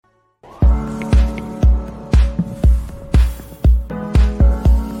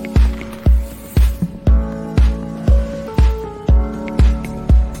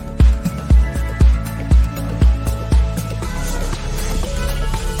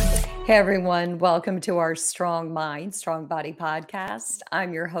Hey everyone, welcome to our Strong Mind, Strong Body podcast.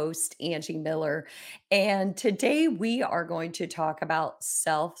 I'm your host, Angie Miller. And today we are going to talk about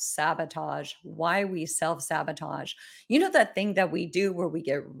self sabotage, why we self sabotage. You know, that thing that we do where we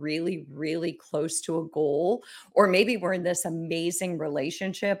get really, really close to a goal, or maybe we're in this amazing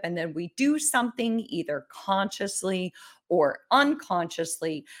relationship and then we do something either consciously or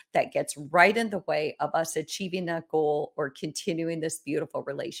unconsciously that gets right in the way of us achieving that goal or continuing this beautiful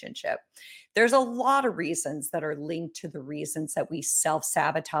relationship. There's a lot of reasons that are linked to the reasons that we self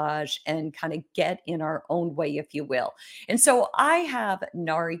sabotage and kind of get in our own way, if you will. And so I have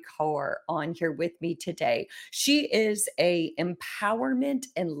Nari Kaur on here with me today. She is a empowerment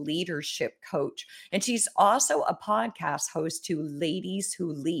and leadership coach, and she's also a podcast host to Ladies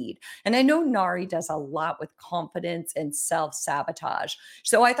Who Lead. And I know Nari does a lot with confidence and self sabotage.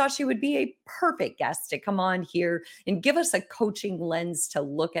 So I thought she would be a perfect guest to come on here and give us a coaching lens to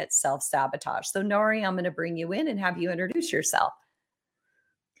look at self sabotage. So, Nari, I'm going to bring you in and have you introduce yourself.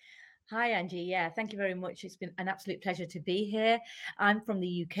 Hi, Angie. Yeah, thank you very much. It's been an absolute pleasure to be here. I'm from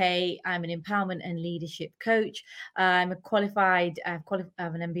the UK. I'm an empowerment and leadership coach. I'm a qualified, I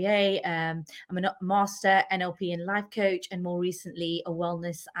have an MBA. I'm a master NLP and life coach, and more recently, a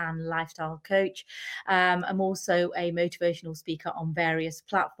wellness and lifestyle coach. I'm also a motivational speaker on various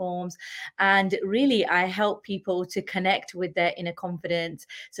platforms. And really, I help people to connect with their inner confidence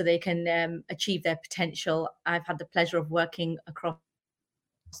so they can achieve their potential. I've had the pleasure of working across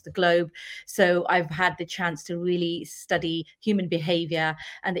the globe. So I've had the chance to really study human behavior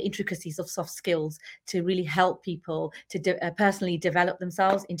and the intricacies of soft skills to really help people to personally develop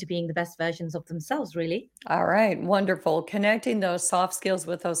themselves into being the best versions of themselves, really. All right, wonderful. Connecting those soft skills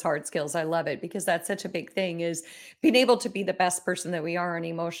with those hard skills. I love it because that's such a big thing is being able to be the best person that we are in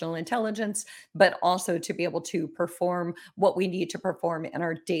emotional intelligence, but also to be able to perform what we need to perform in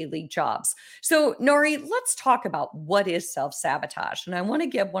our daily jobs. So, Nori, let's talk about what is self-sabotage. And I want to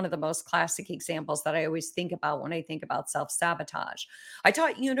give one of the most classic examples that I always think about when I think about self-sabotage. I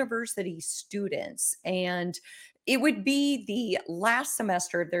taught university students, and it would be the last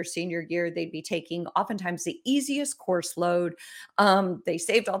semester of their senior year. They'd be taking oftentimes the easiest course load. They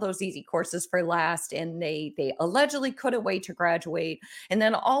saved all those easy courses for last, and they allegedly couldn't wait to graduate. And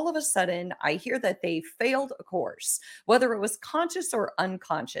then all of a sudden, I hear that they failed a course, whether it was conscious or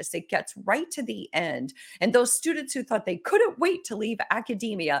unconscious. It gets right to the end, and those students who thought they couldn't wait to leave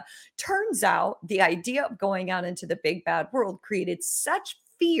academia, turns out the idea of going out into the big bad world created such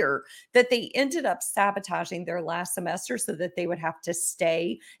fear that they ended up sabotaging their last semester so that they would have to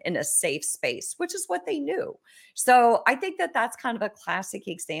stay in a safe space, which is what they knew. So I think that that's kind of a classic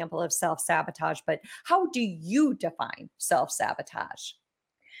example of self sabotage. But how do you define self sabotage?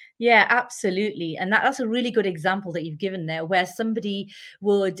 Yeah, absolutely. And that's a really good example that you've given there, where somebody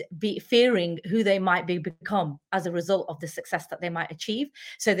would be fearing who they might become as a result of the success that they might achieve.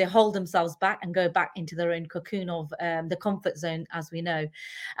 So they hold themselves back and go back into their own cocoon of the comfort zone, as we know.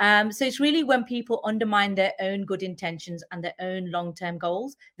 So it's really when people undermine their own good intentions and their own long term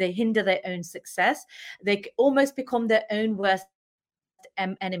goals, they hinder their own success. Almost become their own worst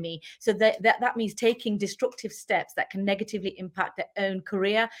enemy. So that means taking destructive steps that can negatively impact their own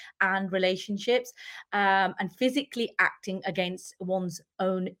career and relationships, and physically acting against one's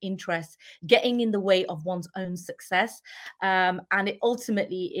own interests, getting in the way of one's own success. And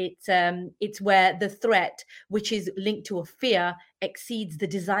it's where the threat, which is linked to a fear, exceeds the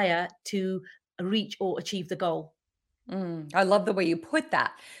desire to reach or achieve the goal. I love the way you put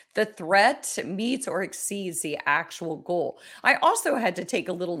that. The threat meets or exceeds the actual goal. I also had to take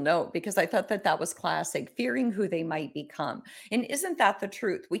a little note because I thought that that was classic, fearing who they might become. And isn't that the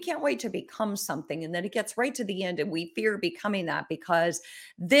truth? We can't wait to become something. And then it gets right to the end and we fear becoming that because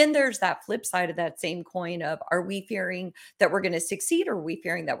then there's that flip side of that same coin of are we fearing that we're going to succeed or are we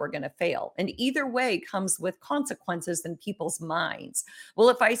fearing that we're going to fail? And either way comes with consequences in people's minds. Well,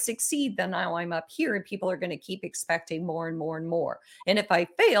 if I succeed, then now I'm up here and people are going to keep expecting more and more and more. And if I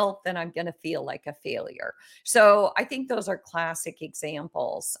fail, then I'm going to feel like a failure. So I think those are classic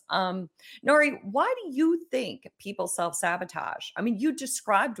examples. Nori, why do you think people self sabotage? I mean, you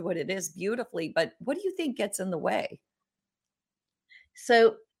described what it is beautifully, but what do you think gets in the way?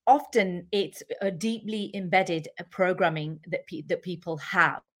 So often it's a deeply embedded programming that people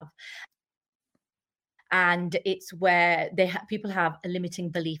have. and it's where people have a limiting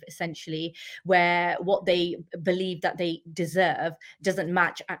belief, essentially, where what they believe that they deserve doesn't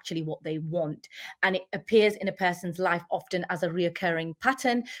match actually what they want, and it appears in a person's life often as a reoccurring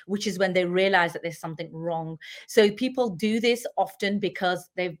pattern, which is when they realize that there's something wrong. So people do this often because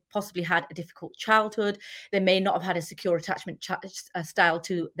they've possibly had a difficult childhood. They may not have had a secure attachment style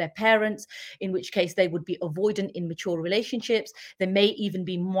to their parents, in which case they would be avoidant in mature relationships. They may even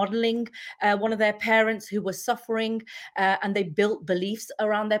be modeling one of their parents who was suffering, and they built beliefs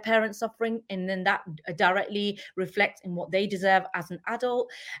around their parents suffering, and then that directly reflects in what they deserve as an adult.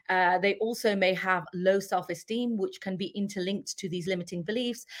 They also may have low self-esteem, which can be interlinked to these limiting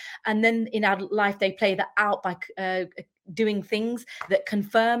beliefs. And then in adult life, they play that out by doing things that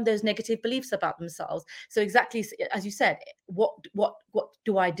confirm those negative beliefs about themselves. So exactly as you said, what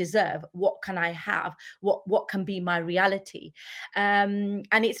do I deserve? What can I have? What can be my reality? And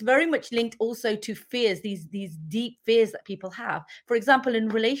it's very much linked also to fears, these deep fears that people have. For example, in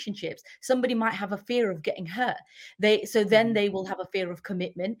relationships, somebody might have a fear of getting hurt. Then Mhm. they will have a fear of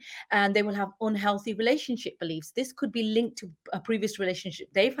commitment, and they will have unhealthy relationship beliefs. This could be linked to a previous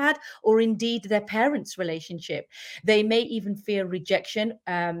relationship they've had, or indeed their parents' relationship. They may even fear rejection,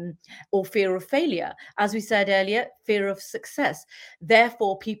 or fear of failure. As we said earlier, fear of success.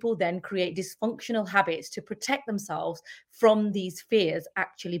 Therefore, people then create dysfunctional habits to protect themselves from these fears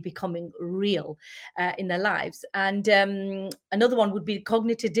actually becoming real in their lives. And another one would be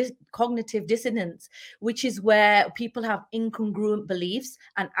cognitive dissonance, which is where people have incongruent beliefs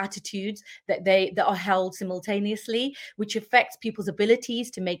and attitudes that are held simultaneously, which affects people's abilities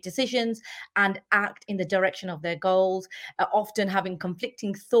to make decisions and act in the direction of their goals, often having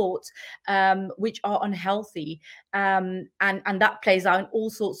conflicting thoughts, which are unhealthy. And that plays out in all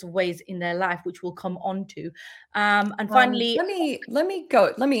sorts of ways in their life, which we'll come on to. And finally, Let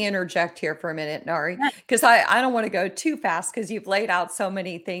me interject here for a minute, Nari, yeah, because I don't want to go too fast because you've laid out so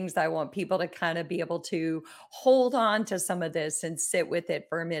many things. I want people to kind of be able to hold on to some of this and sit with it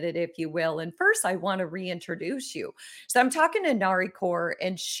for a minute, if you will. And first, I want to reintroduce you. So I'm talking to Nari Kaur,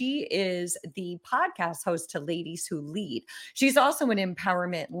 and she is the podcast host to Ladies Who Lead. She's also an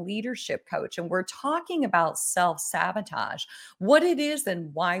empowerment and leadership coach, and we're talking about self sabotage, what it is,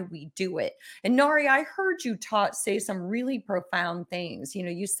 and why we do it. And Nari, I heard you say some really profound things. You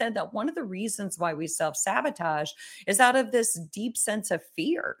know, you said that one of the reasons why we self sabotage is out of this deep sense of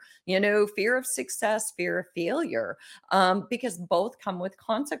fear, you know, fear of success, fear of failure, because both come with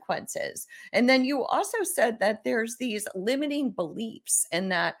consequences. And then you also said that there's these limiting beliefs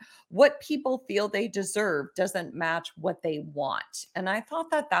and that what people feel they deserve doesn't match what they want. And I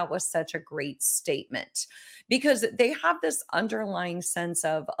thought that that was such a great statement because they have this underlying sense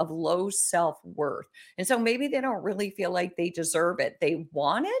of low self-worth. And so maybe they don't really feel like they deserve it. They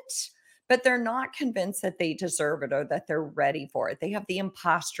want it, but they're not convinced that they deserve it or that they're ready for it. They have the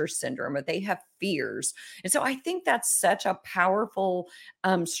imposter syndrome or they have fears. And so I think that's such a powerful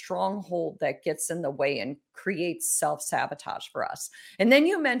stronghold that gets in the way and creates self sabotage for us. And then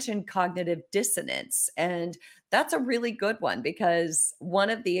you mentioned cognitive dissonance. And that's a really good one because one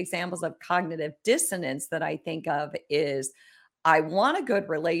of the examples of cognitive dissonance that I think of is I want a good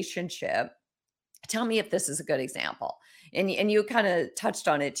relationship. Tell me if this is a good example. And you kind of touched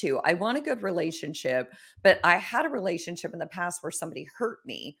on it too. I want a good relationship, but I had a relationship in the past where somebody hurt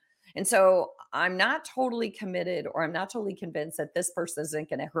me. And so I'm not totally committed or I'm not totally convinced that this person isn't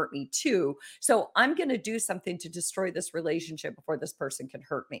going to hurt me too. So I'm going to do something to destroy this relationship before this person can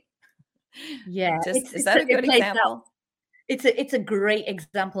hurt me. yeah, Just is that a it good plays out. example? It's a great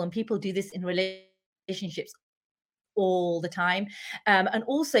example, and people do this in relationships all the time. And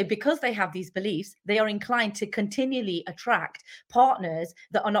also, because they have these beliefs, they are inclined to continually attract partners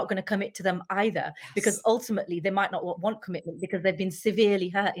that are not going to commit to them either, because Yes. ultimately they might not want commitment because they've been severely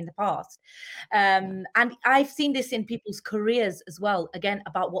hurt in the past. Yeah. And I've seen this in people's careers as well, again,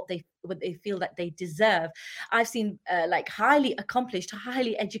 about what they feel that they deserve. I've seen like highly accomplished,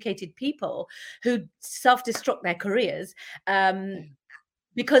 highly educated people who self-destruct their careers, um,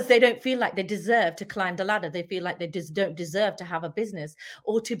 because they don't feel like they deserve to climb the ladder. They feel like they just don't deserve to have a business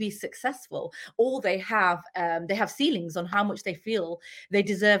or to be successful. Or they have ceilings on how much they feel they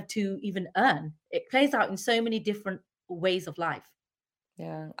deserve to even earn. It plays out in so many different ways of life.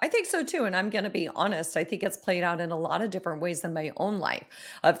 Yeah, I think so too. And I'm going to be honest. I think it's played out in a lot of different ways in my own life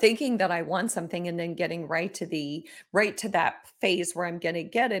of thinking that I want something and then getting right to that phase where I'm going to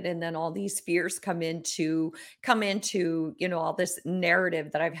get it. And then all these fears come into, all this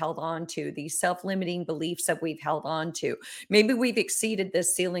narrative that I've held on to, these self-limiting beliefs that we've held on to. Maybe we've exceeded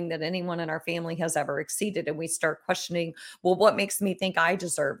this ceiling that anyone in our family has ever exceeded. And we start questioning, well, what makes me think I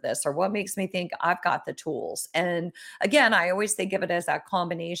deserve this? Or what makes me think I've got the tools? And again, I always think of it as that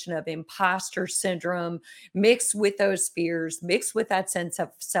combination of imposter syndrome mixed with those fears, mixed with that sense of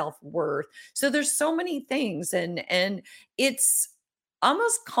self-worth. So there's so many things and it's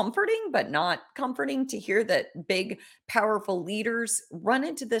almost comforting but not comforting to hear that big powerful leaders run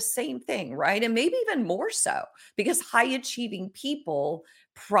into the same thing, right? And maybe even more so because high achieving people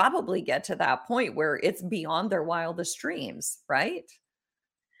probably get to that point where it's beyond their wildest dreams, right?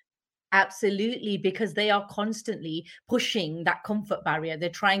 Absolutely, because they are constantly pushing that comfort barrier. They're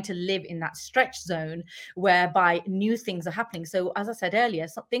trying to live in that stretch zone whereby new things are happening. So, as I said earlier,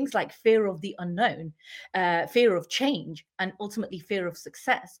 some things like fear of the unknown, fear of change, and ultimately fear of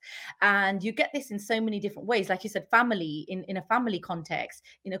success. And you get this in so many different ways. Like you said, family, in a family context,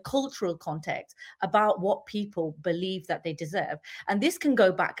 in a cultural context, about what people believe that they deserve. And this can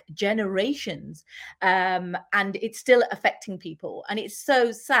go back generations, and it's still affecting people. And it's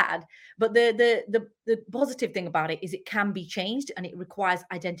so sad, but the positive thing about it is it can be changed, and it requires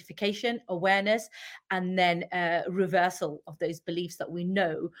identification, awareness, and then reversal of those beliefs that we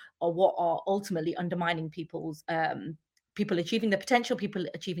know are what are ultimately undermining people achieving the potential, people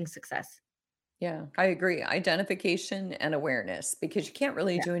achieving success. Yeah, I agree. Identification and awareness, because you can't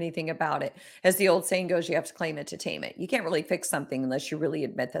really Yeah. do anything about it. As the old saying goes, you have to claim it to tame it. You can't really fix something unless you really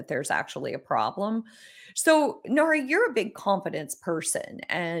admit that there's actually a problem. So, Nari, you're a big confidence person,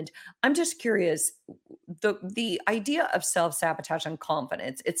 and I'm just curious, the idea of self-sabotage and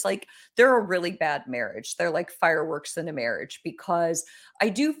confidence, it's like they're a really bad marriage. They're like fireworks in a marriage because I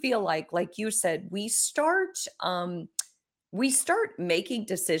do feel like you said, we start making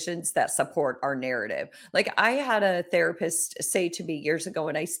decisions that support our narrative. Like I had a therapist say to me years ago,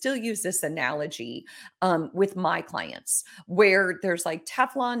 and I still use this analogy with my clients, where there's like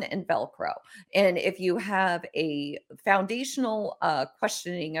Teflon and Velcro. And if you have a foundational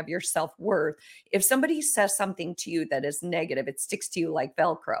questioning of your self worth, if somebody says something to you that is negative, it sticks to you like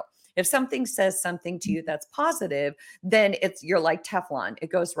Velcro. If something says something to you that's positive, then you're like Teflon.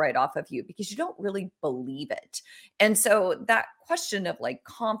 It goes right off of you because you don't really believe it. And so that question of like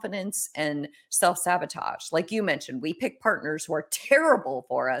confidence and self sabotage, like you mentioned, we pick partners who are terrible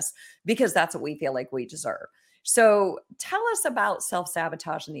for us because that's what we feel like we deserve. So tell us about self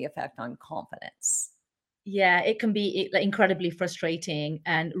sabotage and the effect on confidence. Yeah, it can be like, incredibly frustrating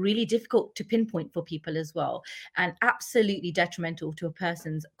and really difficult to pinpoint for people as well, and absolutely detrimental to a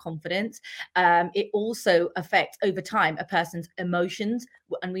person's confidence. It also affects over time a person's emotions,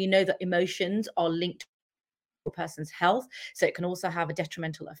 and we know that emotions are linked a person's health. So it can also have a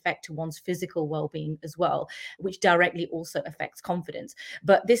detrimental effect to one's physical well-being as well, which directly also affects confidence.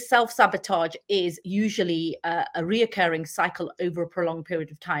 But this self-sabotage is usually a reoccurring cycle over a prolonged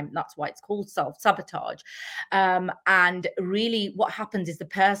period of time. That's why it's called self-sabotage. And really what happens is the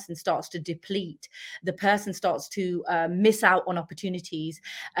person starts to deplete, the person starts to miss out on opportunities.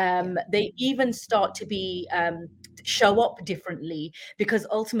 Yeah. They even start to be show up differently, because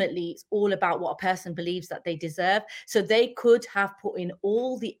ultimately it's all about what a person believes that they deserve. So they could have put in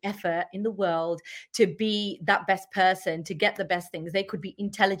all the effort in the world to be that best person, to get the best things. They could be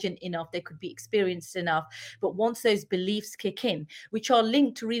intelligent enough, they could be experienced enough. But once those beliefs kick in, which are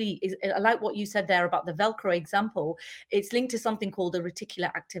linked to really, I like what you said there about the Velcro example, it's linked to something called the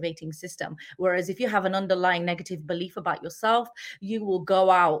reticular activating system. Whereas if you have an underlying negative belief about yourself, you will go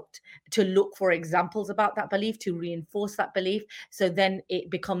out to look for examples about that belief to reinforce that belief. So then it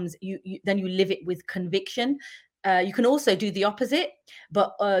becomes then you live it with conviction. You can also do the opposite,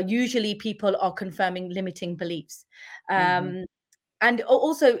 but usually people are confirming limiting beliefs. Hmm. And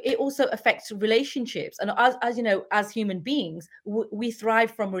also it also affects relationships, and as you know, as human beings, we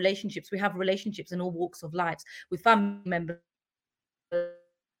thrive from relationships. We have relationships in all walks of lives, with family members,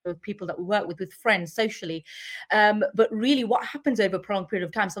 with people that we work with friends, socially. But really, what happens over a prolonged period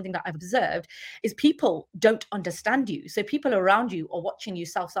of time, something that I've observed, is people don't understand you. So people around you are watching you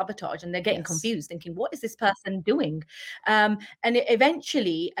self sabotage, and they're getting Yes. confused, thinking, "What is this person doing?"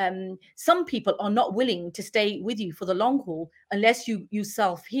 Eventually, some people are not willing to stay with you for the long haul unless you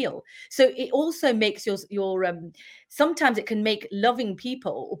self heal. So it also makes sometimes it can make loving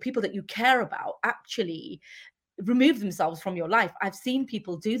people or people that you care about actually remove themselves from your life. I've seen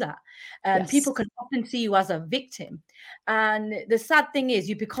people do that. People Yes. can often see you as a victim. And the sad thing is,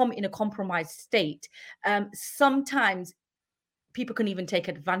 you become in a compromised state. Sometimes people can even take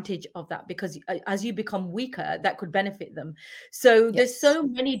advantage of that, because as you become weaker, that could benefit them. So there's Yes. so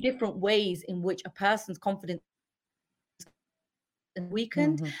many different ways in which a person's confidence is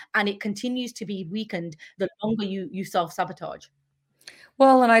weakened, Mhm. and it continues to be weakened the longer you self-sabotage.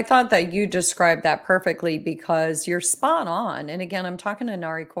 Well, and I thought that you described that perfectly because you're spot on. And again, I'm talking to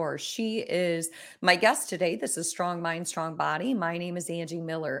Nari Kaur. She is my guest today. This is Strong Mind, Strong Body. My name is Angie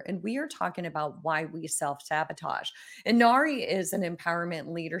Miller, and we are talking about why we self sabotage. And Nari is an empowerment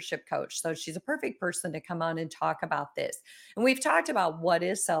and leadership coach. So she's a perfect person to come on and talk about this. And we've talked about what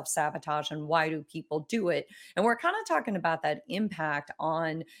is self sabotage and why do people do it. And we're kind of talking about that impact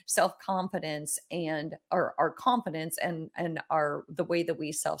on self confidence and our confidence and our the way that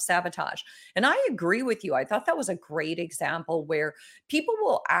we self sabotage. And I agree with you. I thought that was a great example where people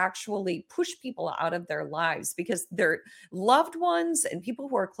will actually push people out of their lives because their loved ones and people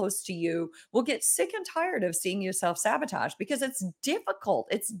who are close to you will get sick and tired of seeing you self sabotage because it's difficult.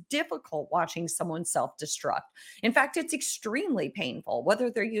 It's difficult watching someone self destruct. In fact, it's extremely painful, whether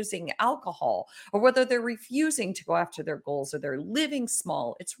they're using alcohol or whether they're refusing to go after their goals or they're living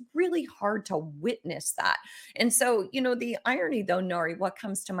small. It's really hard to witness that. And so, the irony though, Nori, what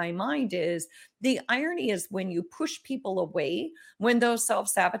comes to my mind is the irony is when you push people away, when those self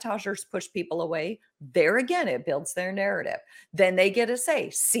sabotagers push people away, there again, it builds their narrative. Then they get to say,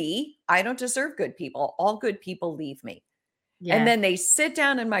 see, I don't deserve good people. All good people leave me. And Yeah, then they sit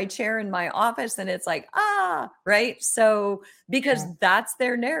down in my chair in my office and it's like, right? So, because yeah, that's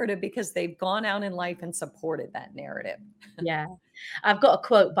their narrative, because they've gone out in life and supported that narrative. yeah. I've got a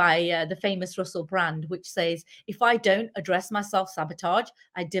quote by the famous Russell Brand, which says, "If I don't address my self sabotage,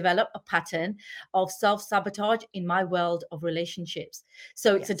 I develop a pattern of self sabotage in my world of relationships."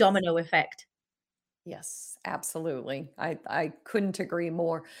 So it's a Yes. domino effect. Yes, absolutely. I couldn't agree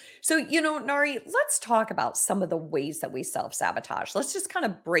more. So, Nari, let's talk about some of the ways that we self-sabotage. Let's just kind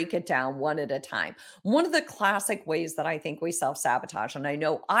of break it down one at a time. One of the classic ways that I think we self-sabotage, and I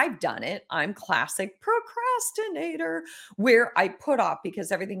know I've done it, I'm classic procrastinator, where I put off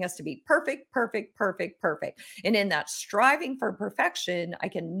because everything has to be perfect, perfect, perfect, perfect. And in that striving for perfection, I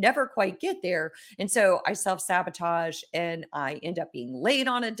can never quite get there. And so I self-sabotage and I end up being late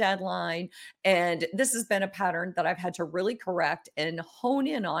on a deadline, and this has been a pattern that I've had to really correct and hone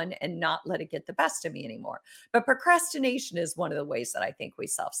in on and not let it get the best of me anymore. But procrastination is one of the ways that I think we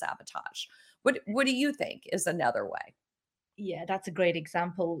self-sabotage. What do you think is another way? Yeah, that's a great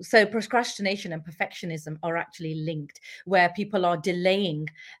example. So procrastination and perfectionism are actually linked, where people are delaying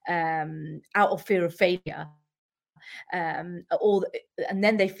out of fear of failure, and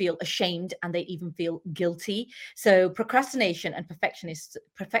then they feel ashamed and they even feel guilty. So procrastination and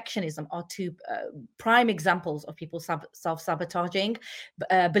perfectionism are two prime examples of people self-sabotaging,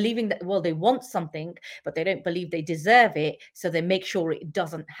 believing that, well, they want something but they don't believe they deserve it, so they make sure it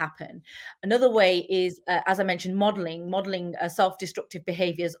doesn't happen. Another way is, as I mentioned, modeling self-destructive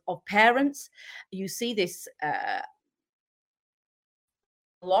behaviors of parents. You see this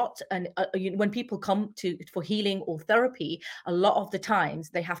lot, and when people come to for healing or therapy, a lot of the times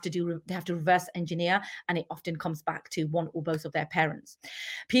they have to reverse engineer, and it often comes back to one or both of their parents. Mhm.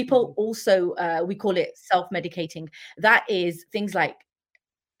 People also, we call it self-medicating. That is things like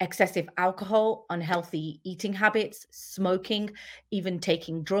excessive alcohol, unhealthy eating habits, smoking, even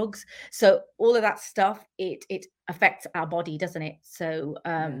taking drugs. So all of that stuff, it affects our body, doesn't it? So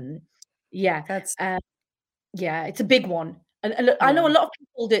Yeah, yeah, that's uh, yeah, it's a big one. And look, I know a yeah. lot of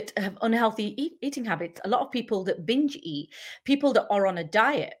people that have unhealthy eating habits, a lot of people that binge eat, people that are on a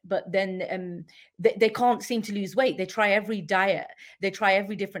diet, but then they can't seem to lose weight. They try every diet, they try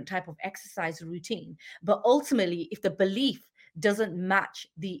every different type of exercise routine. But ultimately, if the belief doesn't match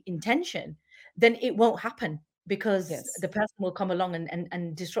the intention, then it won't happen, because Yes. the person will come along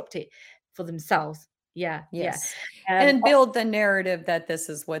and disrupt it for themselves. Yeah, yeah. Yes. Um, And build the narrative that this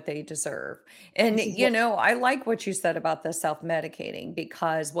is what they deserve. And, this is what. I like what you said about the self medicating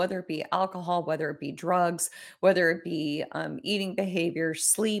because whether it be alcohol, whether it be drugs, whether it be eating behavior,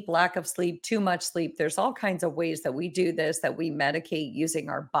 sleep, lack of sleep, too much sleep, there's all kinds of ways that we do this, that we medicate using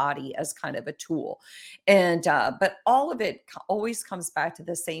our body as kind of a tool. And, but all of it always comes back to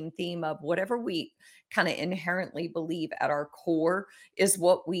the same theme of whatever we kind of inherently believe at our core is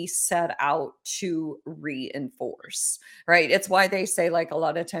what we set out to reinforce, right? It's why they say, like, a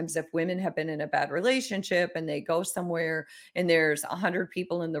lot of times, if women have been in a bad relationship and they go somewhere and there's 100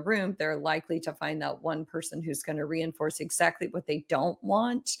 people in the room, they're likely to find that one person who's going to reinforce exactly what they don't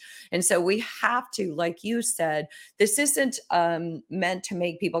want. And so we have to, like you said, this isn't meant to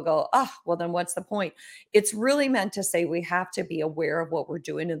make people go, oh, well, then what's the point? It's really meant to say we have to be aware of what we're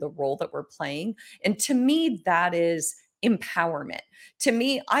doing and the role that we're playing. And to me, that is empowerment. To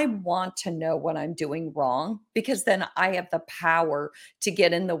me, I want to know what I'm doing wrong because then I have the power to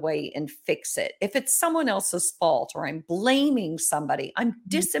get in the way and fix it. If it's someone else's fault or I'm blaming somebody, I'm Mhm.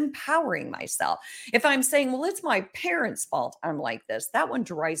 disempowering myself. If I'm saying, well, it's my parents' fault I'm like this, that one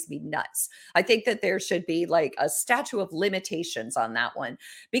drives me nuts. I think that there should be like a statute of limitations on that one.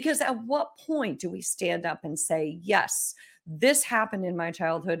 Because at what point do we stand up and say, yes, this happened in my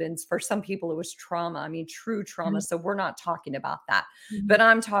childhood? And for some people, it was trauma. I mean, true trauma. Mhm. So we're not talking about that. Mhm. But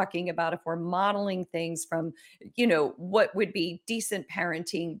I'm talking about if we're modeling things from, what would be decent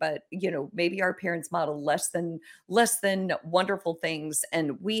parenting, but, maybe our parents model less than wonderful things.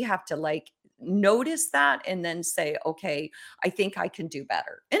 And we have to like notice that and then say, okay, I think I can do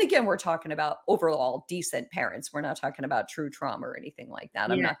better. And again, we're talking about overall decent parents. We're not talking about true trauma or anything like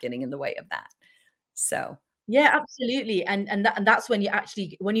that. I'm Yeah. not getting in the way of that. So, Yeah, absolutely. And that's when you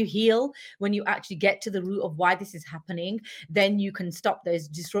actually when you heal, when you actually get to the root of why this is happening, then you can stop those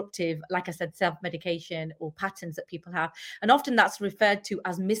disruptive, like I said, self-medication or patterns that people have. And often that's referred to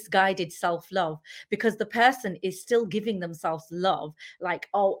as misguided self-love because the person is still giving themselves love, like,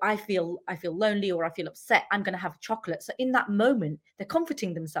 oh, I feel lonely or I feel upset, I'm going to have chocolate. So in that moment, they're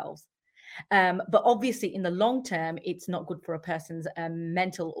comforting themselves. But obviously, in the long term, it's not good for a person's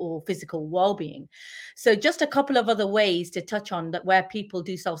mental or physical well-being. So, just a couple of other ways to touch on that where people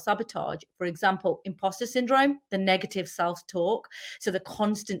do self-sabotage. For example, imposter syndrome, the negative self-talk, so the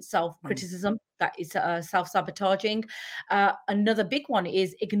constant mm. self-criticism that is self-sabotaging. Another big one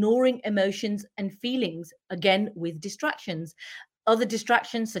is ignoring emotions and feelings, again with distractions. Other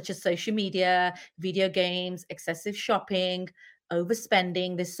distractions such as social media, video games, excessive shopping,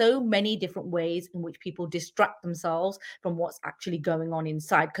 overspending. There's so many different ways in which people distract themselves from what's actually going on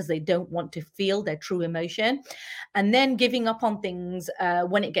inside because they don't want to feel their true emotion. And then giving up on things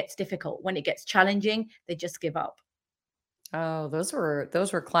when it gets difficult, when it gets challenging, they just give up. Oh, those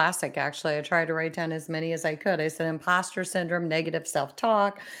were classic, actually. I tried to write down as many as I could. I said imposter syndrome, negative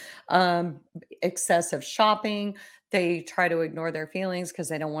self-talk, um, excessive shopping. They try to ignore their feelings because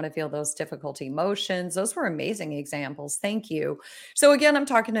they don't want to feel those difficult emotions. Those were amazing examples. Thank you. So again, I'm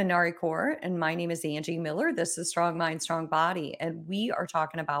talking to Nari Kaur, and my name is Angie Miller. This is Strong Mind, Strong Body, and we are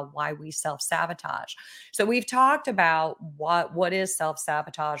talking about why we self-sabotage. So we've talked about what is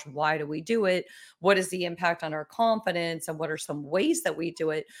self-sabotage, why do we do it, what is the impact on our confidence, and what are some ways that we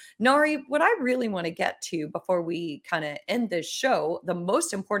do it. Nari, what I really want to get to before we kind of end this show, the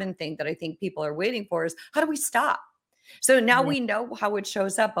most important thing that I think people are waiting for is how do we stop? So now Yeah. we know how it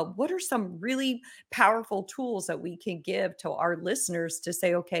shows up, but what are some really powerful tools that we can give to our listeners to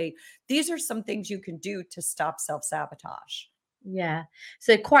say, okay, these are some things you can do to stop self sabotage? Yeah.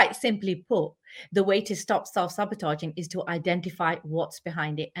 So, quite simply put, the way to stop self sabotaging is to identify what's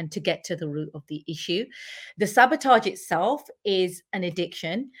behind it and to get to the root of the issue. The sabotage itself is an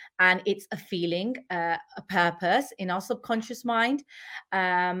addiction and it's a feeling, a purpose in our subconscious mind.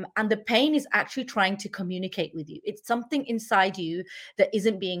 And the pain is actually trying to communicate with you. It's something inside you that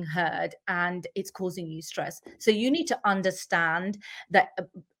isn't being heard and it's causing you stress. So, you need to understand that.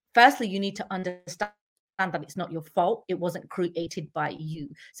 Firstly, you need to understand that it's not your fault. It wasn't created by you.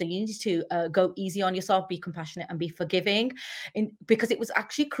 So you need to go easy on yourself, be compassionate, and be forgiving, because it was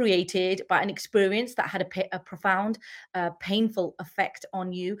actually created by an experience that had a profound, painful effect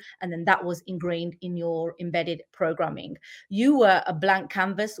on you, and then that was ingrained in your embedded programming. You were a blank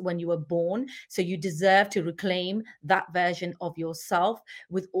canvas when you were born, so you deserve to reclaim that version of yourself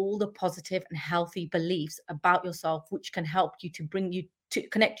with all the positive and healthy beliefs about yourself, which can help you to bring you to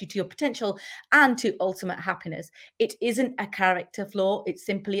connect you to your potential and to ultimate happiness. It isn't a character flaw, it's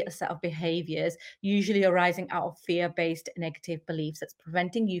simply a set of behaviors, usually arising out of fear based negative beliefs that's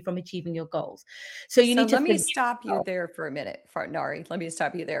preventing you from achieving your goals. So you So need to let me forgive stop you yourself. there for a minute, for Nari. Let me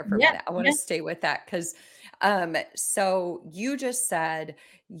stop you there for a Yeah, minute. I want to yeah. stay with that because so you just said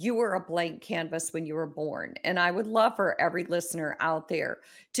you were a blank canvas when you were born. And I would love for every listener out there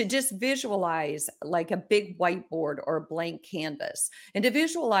to just visualize like a big whiteboard or a blank canvas and to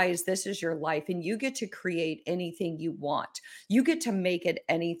visualize this is your life and you get to create anything you want. You get to make it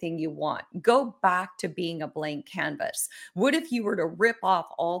anything you want. Go back to being a blank canvas. What if you were to rip off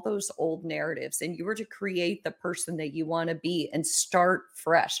all those old narratives and you were to create the person that you want to be and start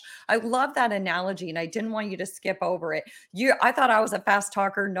fresh? I love that analogy and I didn't want you to skip over it. I thought I was a fast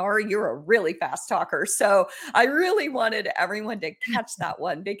talker. Nari, you're a really fast talker. So I really wanted everyone to catch that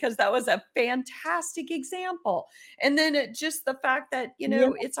one because that was a fantastic example. And then just the fact that,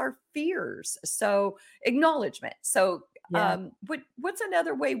 Yeah, it's our fears. So acknowledgement. So yeah. what's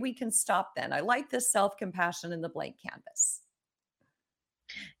another way we can stop then? I like this self-compassion in the blank canvas.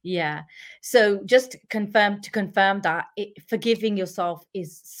 Yeah. So just to confirm that forgiving yourself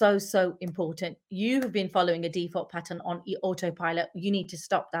is so, so important. You have been following a default pattern on autopilot. You need to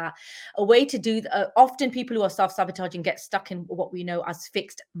stop that. A way to do that, often people who are self-sabotaging get stuck in what we know as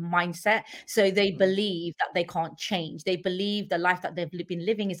fixed mindset. So they Mhm. believe that they can't change. They believe the life that they've been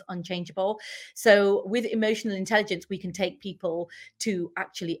living is unchangeable. So with emotional intelligence, we can take people to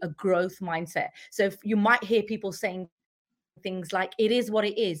actually a growth mindset. So if you might hear people saying things like it is what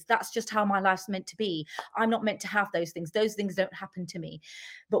it is, that's just how my life's meant to be, I'm not meant to have those things don't happen to me.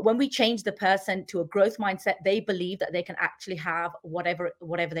 But when we change the person to a growth mindset, they believe that they can actually have whatever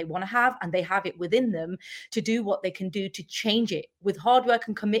they want to have, and they have it within them to do what they can do to change it with hard work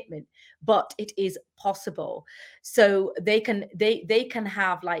and commitment. But it is possible. So they can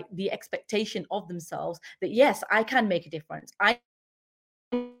have like the expectation of themselves that yes, I can make a difference. I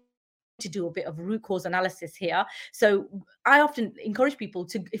to do a bit of root cause analysis here. So I often encourage people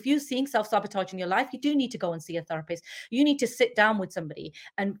to, if you're seeing self-sabotage in your life, you do need to go and see a therapist. You need to sit down with somebody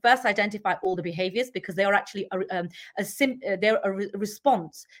and first identify all the behaviors, because they are actually they're a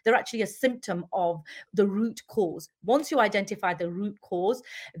response. They're actually a symptom of the root cause. Once you identify the root cause,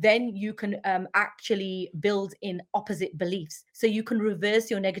 then you can actually build in opposite beliefs. So you can reverse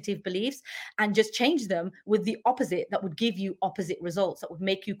your negative beliefs and just change them with the opposite that would give you opposite results, that would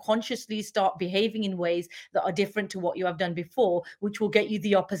make you consciously start behaving in ways that are different to what you have done before, which will get you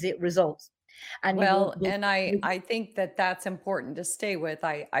the opposite results. And you Well, and I think that that's important to stay with.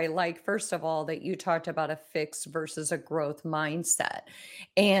 I like first of all that you talked about a fixed versus a growth mindset.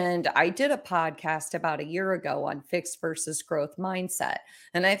 And I did a podcast about a year ago on fixed versus growth mindset.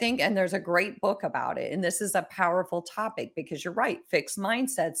 And I think and there's a great book about it. And this is a powerful topic because you're right. Fixed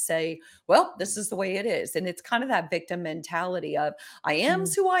mindsets say, well, this is the way it is. And it's kind of that victim mentality of I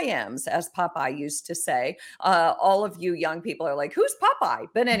am's Mm. who I am's, as Popeye used to say. All of you young people are like, who's Popeye?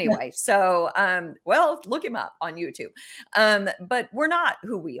 But anyway, so well, look him up on YouTube. But we're not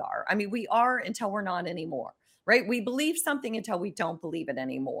who we are. I mean, we are until we're not anymore. Right. We believe something until we don't believe it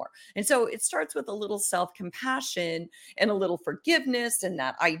anymore. And so it starts with a little self compassion and a little forgiveness and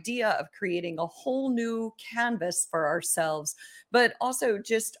that idea of creating a whole new canvas for ourselves, but also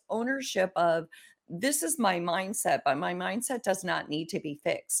just ownership of this is my mindset, but my mindset does not need to be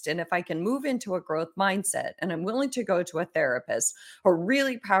fixed. And if I can move into a growth mindset and I'm willing to go to a therapist or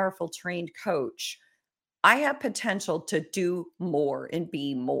really powerful trained coach, I have potential to do more and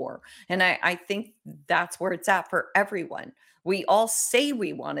be more. And I think that's where it's at for everyone. We all say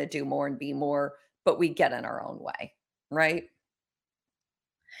we want to do more and be more, but we get in our own way, right?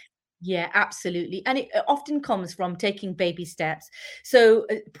 Yeah, absolutely. And it often comes from taking baby steps. So,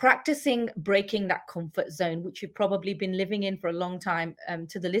 practicing breaking that comfort zone, which you've probably been living in for a long time,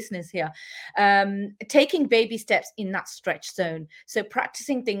 to the listeners here, taking baby steps in that stretch zone. So,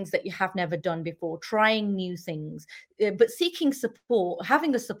 practicing things that you have never done before, trying new things, but seeking support,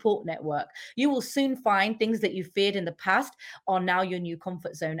 having a support network. You will soon find things that you feared in the past are now your new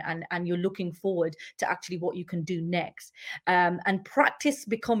comfort zone, and you're looking forward to actually what you can do next. And practice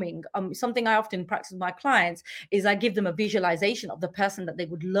becoming something I often practice with my clients is I give them a visualization of the person that they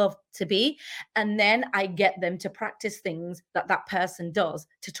would love to be, and then I get them to practice things that that person does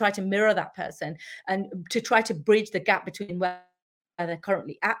to try to mirror that person and to try to bridge the gap between where they're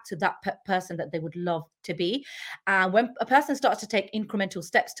currently at to that person that they would love to be. And when a person starts to take incremental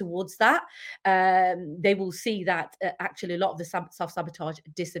steps towards that, they will see that actually a lot of the self sabotage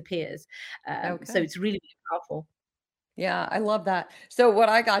disappears. So Okay. it's really, really powerful. Yeah, I love that. So what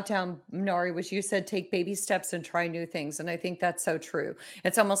I got down, Nari, was you said take baby steps and try new things. And I think that's so true.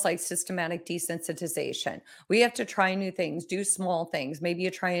 It's almost like systematic desensitization. We have to try new things, do small things. Maybe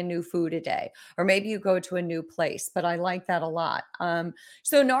you try a new food a day, or maybe you go to a new place. But I like that a lot.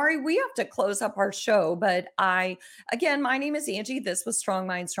 So Nari, we have to close up our show. But again, my name is Angie. This was Strong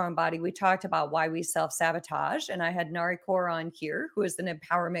Mind, Strong Body. We talked about why we self-sabotage. And I had Nari Kaur on here, who is an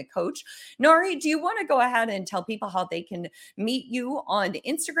empowerment coach. Nari, do you want to go ahead and tell people how they can meet you on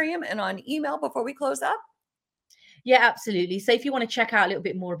Instagram and on email before we close up? Yeah, absolutely. So if you want to check out a little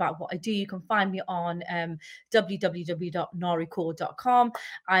bit more about what I do, you can find me on www.naricore.com.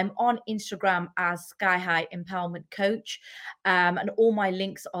 I'm on Instagram as Sky High Empowerment Coach, and all my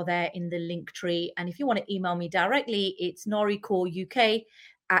links are there in the link tree. And if you want to email me directly, it's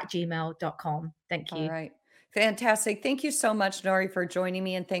noricoreuk@gmail.com. Thank All you. right. Fantastic. Thank you so much, Nari, for joining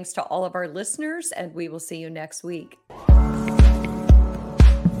me. And thanks to all of our listeners. And we will see you next week.